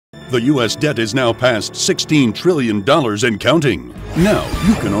The U.S. debt is now past $16 trillion and counting. Now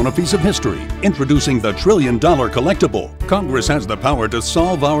you can own a piece of history. Introducing the $1 trillion collectible. Congress has the power to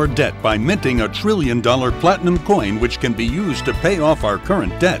solve our debt by minting a $1 trillion platinum coin which can be used to pay off our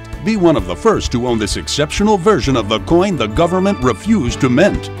current debt. Be one of the first to own this exceptional version of the coin the government refused to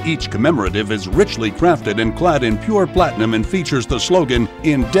mint. Each commemorative is richly crafted and clad in pure platinum and features the slogan,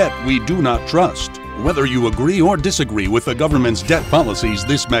 "In debt we do not trust." Whether you agree or disagree with the government's debt policies,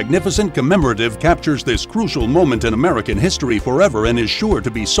 this magnificent commemorative captures this crucial moment in American history forever and is sure to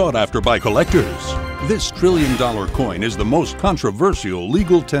be sought after by collectors. This $1 trillion coin is the most controversial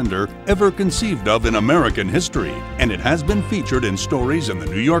legal tender ever conceived of in American history, and it has been featured in stories in the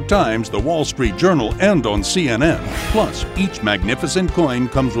New York Times, the Wall Street Journal, and on CNN. Plus, each magnificent coin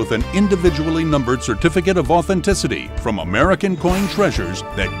comes with an individually numbered certificate of authenticity from American Coin Treasures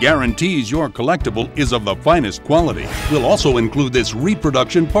that guarantees your collectible is of the finest quality. We'll also include this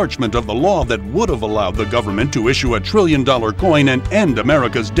reproduction parchment of the law that would have allowed the government to issue a $1 trillion coin and end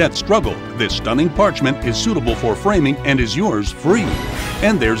America's debt struggle. This stunning parchment is suitable for framing and is yours free.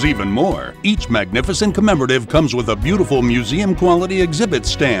 And there's even more. Each magnificent commemorative comes with a beautiful museum-quality exhibit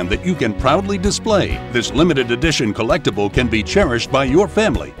stand that you can proudly display. This limited edition collectible can be cherished by your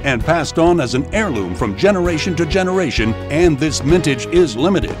family and passed on as an heirloom from generation to generation, and this mintage is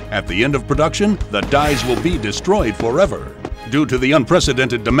limited. At the end of production, the dies will be destroyed forever. Due to the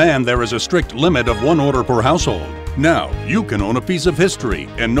unprecedented demand, there is a strict limit of 1 order per household. Now, you can own a piece of history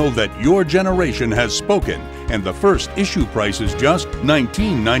and know that your generation has spoken, and the first issue price is just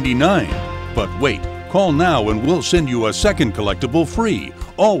 $19.99. But wait, call now and we'll send you a second collectible free.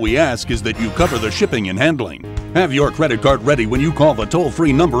 All we ask is that you cover the shipping and handling. Have your credit card ready when you call the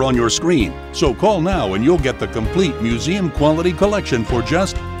toll-free number on your screen. So call now and you'll get the complete museum-quality collection for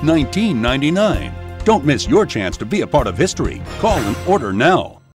just $19.99. Don't miss your chance to be a part of history. Call and order now.